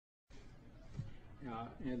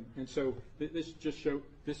and so this just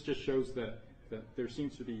shows that there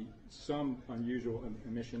seems to be some unusual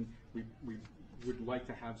emission. We would like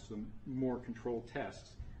to have some more controlled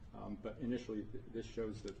tests, but initially this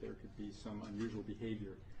shows that there could be some unusual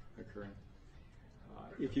behavior occurring.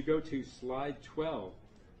 If you go to slide 12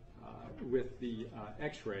 with the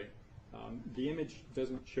X-ray, the image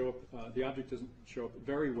doesn't show up, the object doesn't show up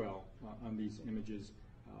very well on these images,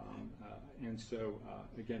 and so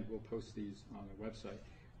again, we'll post these on the website.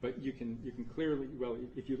 But you can clearly, well,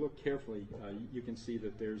 if you look carefully, you can see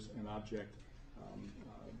that there's an object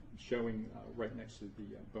showing right next to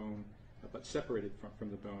the bone, but separated from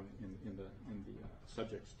the bone in the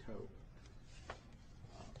subject's toe.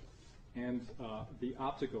 And the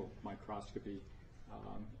optical microscopy,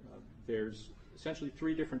 there's essentially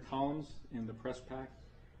 3 different columns in the press pack,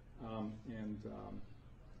 and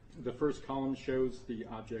the first column shows the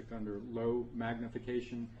object under low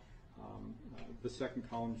magnification. The second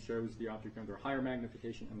column shows the object under higher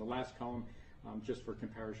magnification, and the last column, just for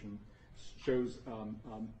comparison, shows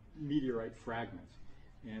meteorite fragments.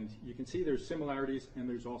 And you can see there's similarities and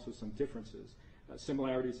there's also some differences.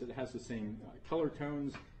 Similarities, it has the same color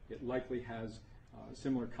tones, it likely has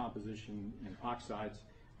similar composition in oxides.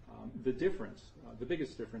 The difference, the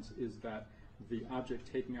biggest difference, is that the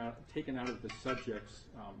object taken out of the subject's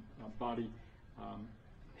body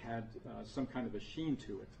had some kind of a sheen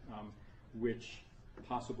to it, which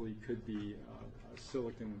possibly could be a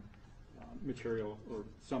silicon material or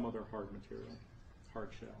some other hard material, hard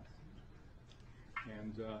shell.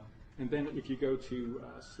 And then if you go to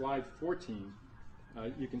slide 14,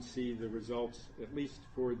 you can see the results, at least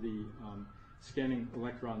for the scanning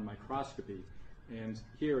electron microscopy. And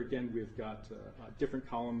here again we've got different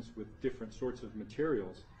columns with different sorts of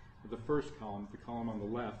materials. The first column, the column on the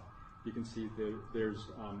left, you can see there's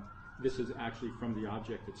this is actually from the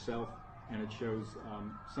object itself, and it shows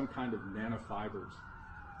some kind of nanofibers.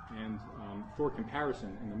 And for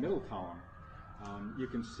comparison, in the middle column, you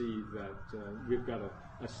can see that we've got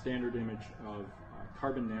a standard image of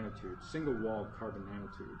carbon nanotubes, single-walled carbon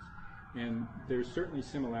nanotubes. And there's certainly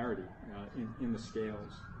similarity in the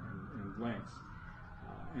scales and lengths.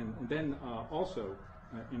 And then also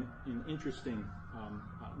an interesting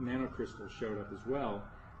nanocrystal showed up as well,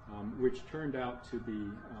 which turned out to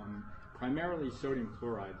be primarily sodium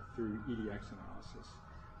chloride through EDX analysis.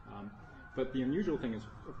 But the unusual thing is,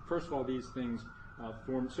 first of all, these things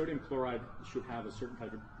form, sodium chloride should have a certain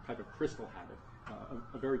type of crystal habit,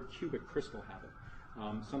 a very cubic crystal habit.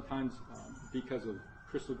 Sometimes, because of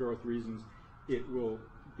crystal growth reasons, it will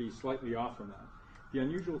be slightly off from that. The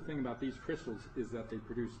unusual thing about these crystals is that they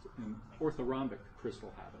produced an orthorhombic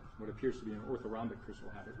crystal habit, what appears to be an orthorhombic crystal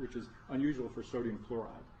habit, which is unusual for sodium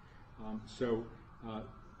chloride. So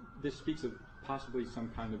this speaks of possibly some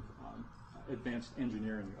kind of advanced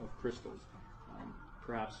engineering of crystals,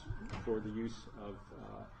 perhaps for the use of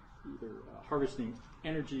either harvesting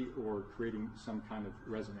energy or creating some kind of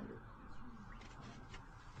resonator.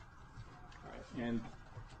 All right,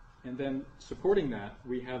 and then supporting that,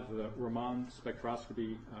 we have the Raman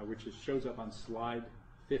spectroscopy, which shows up on slide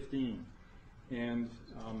 15. And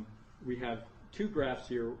we have 2 graphs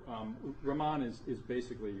here. Raman is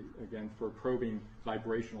basically, again, for probing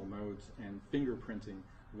vibrational modes and fingerprinting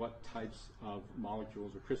what types of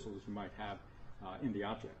molecules or crystals you might have in the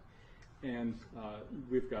object. And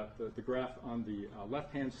we've got the graph on the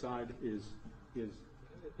left-hand side is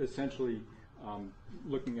essentially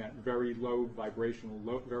looking at very low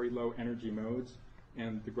vibrational, very low energy modes,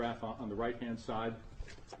 and the graph on the right-hand side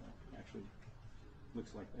actually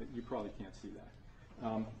looks like, you probably can't see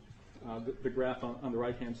that. The graph on the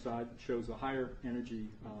right-hand side shows the higher energy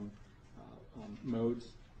modes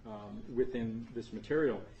within this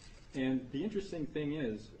material. And the interesting thing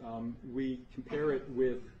is, we compare it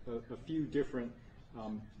with a few different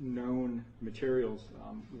known materials.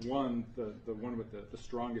 One, the one with the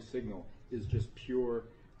strongest signal, is just pure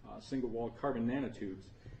single-walled carbon nanotubes.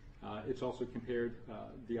 It's also compared,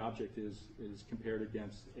 the object is compared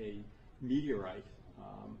against a meteorite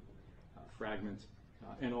fragment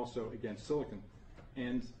and also against silicon.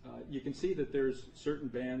 And you can see that there's certain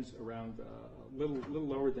bands around a little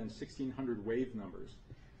lower than 1600 wave numbers.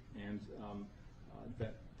 And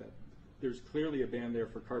that there's clearly a band there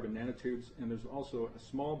for carbon nanotubes, and there's also a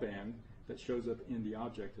small band that shows up in the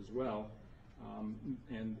object as well,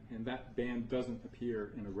 and that band doesn't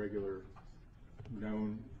appear in a regular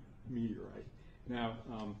known meteorite. Now,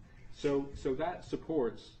 so that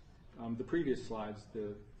supports the previous slides,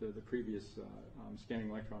 the previous scanning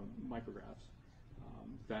electron micrographs,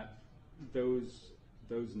 that those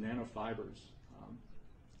nanofibers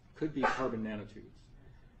could be carbon nanotubes.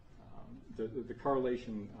 the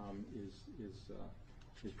correlation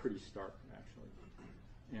is pretty stark, actually.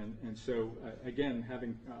 And so again,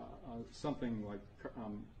 having something like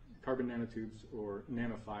carbon nanotubes or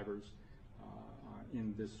nanofibers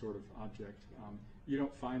in this sort of object, you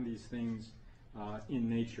don't find these things in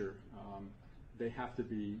nature. They have to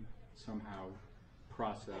be somehow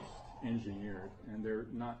processed, engineered, and they're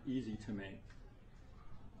not easy to make.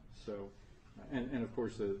 So, and of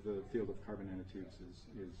course, the field of carbon nanotubes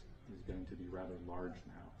is going to be rather large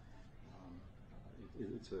now.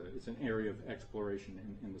 It's an area of exploration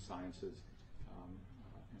in the sciences,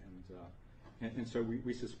 and so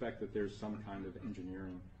we suspect that there's some kind of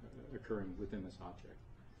engineering occurring within this object.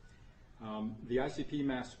 The ICP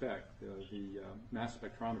mass spec, the mass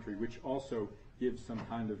spectrometry, which also gives some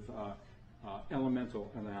kind of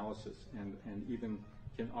elemental analysis and even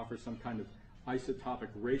can offer some kind of isotopic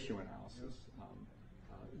ratio analysis,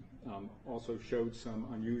 also showed some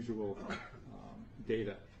unusual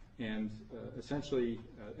data. And essentially,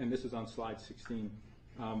 and this is on slide 16,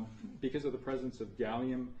 because of the presence of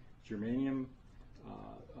gallium, germanium,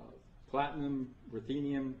 platinum,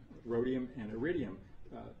 ruthenium, rhodium, and iridium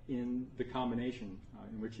in the combination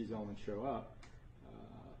in which these elements show up,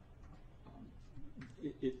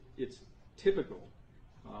 it's typical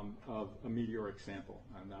of a meteoric sample.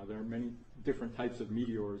 Now, there are many different types of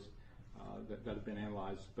meteors that have been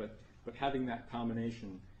analyzed, but having that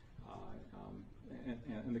combination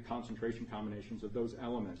and the concentration combinations of those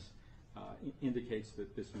elements indicates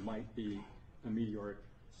that this might be a meteoric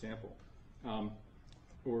sample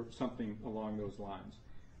or something along those lines.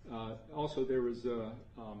 Also, there was a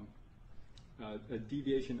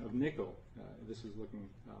deviation of nickel. This is looking,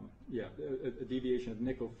 a deviation of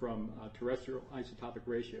nickel from terrestrial isotopic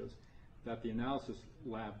ratios that the analysis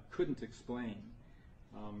lab couldn't explain,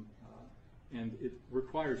 and it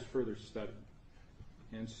requires further study.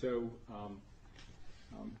 And so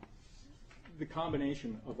the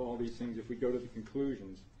combination of all these things, if we go to the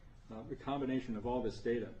conclusions, the combination of all this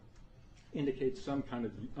data indicates some kind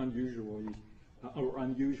of unusual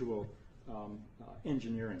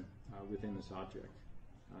engineering within this object.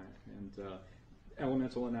 And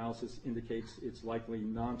elemental analysis indicates it's likely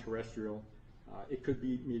non-terrestrial. It could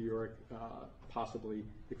be meteoric, possibly.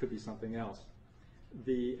 It could be something else.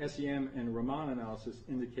 The SEM and Raman analysis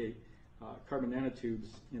indicate carbon nanotubes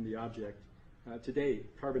in the object. To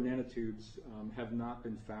date, carbon nanotubes have not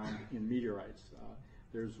been found in meteorites.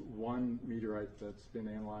 There's one meteorite that's been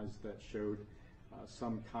analyzed that showed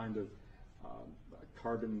some kind of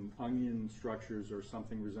carbon onion structures or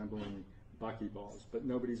something resembling buckyballs, but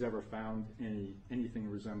nobody's ever found anything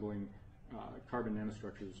resembling carbon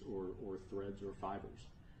nanostructures or threads or fibers.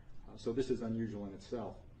 So this is unusual in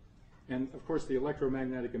itself. And of course, the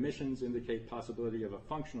electromagnetic emissions indicate possibility of a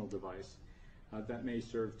functional device that may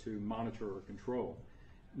serve to monitor or control.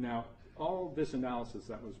 Now, all this analysis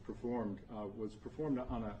that was performed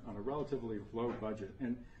on a relatively low budget,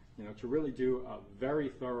 and to really do a very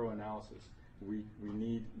thorough analysis, we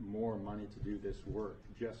need more money to do this work,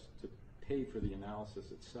 just to pay for the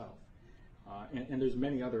analysis itself. And there's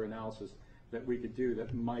many other analyses that we could do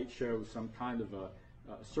that might show some kind of a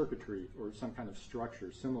circuitry or some kind of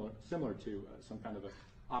structure similar to some kind of an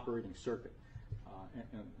operating circuit.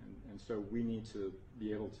 And so we need to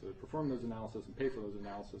be able to perform those analyses and pay for those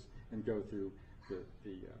analyses and go through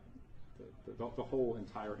the whole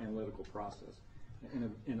entire analytical process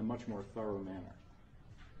in a much more thorough manner.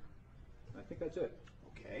 I think that's it.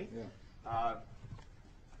 Okay. Yeah.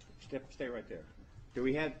 Stay right there. Do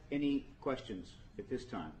we have any questions at this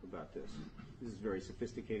time about this? This is very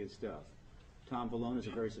sophisticated stuff. Tom Vallone is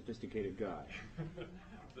a very sophisticated guy.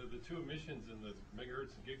 The two emissions in the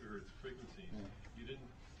megahertz and gigahertz frequencies, you didn't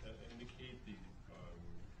indicate the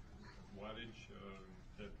wattage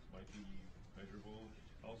that might be measurable.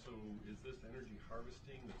 Also, is this energy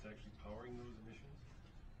harvesting that's actually powering those emissions?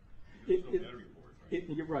 Because there's no battery board, right?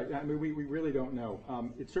 You're right. I mean, we really don't know.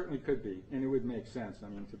 It certainly could be, and it would make sense. I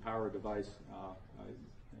mean, to power a device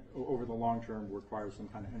over the long term requires some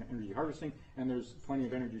kind of energy harvesting, and there's plenty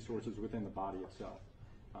of energy sources within the body itself,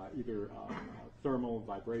 either thermal,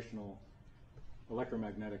 vibrational,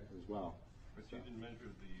 electromagnetic as well. But you didn't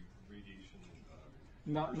measure the radiation.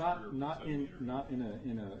 Not in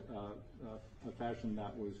a fashion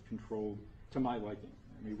that was controlled to my liking.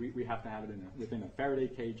 I mean, we have to have it within a Faraday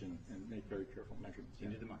cage and make very careful measurements.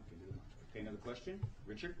 Into the mic. Okay, another question?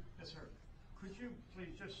 Richard? Yes, sir. Could you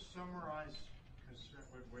please just summarize, because that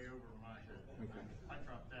went way over my head. Okay. I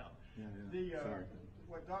dropped out. Yeah. Sorry.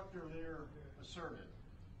 What Dr. Lear asserted,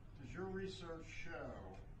 does your research show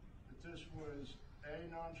that this was A,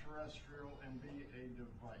 non-terrestrial, and B, a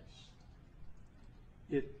device?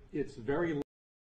 It's very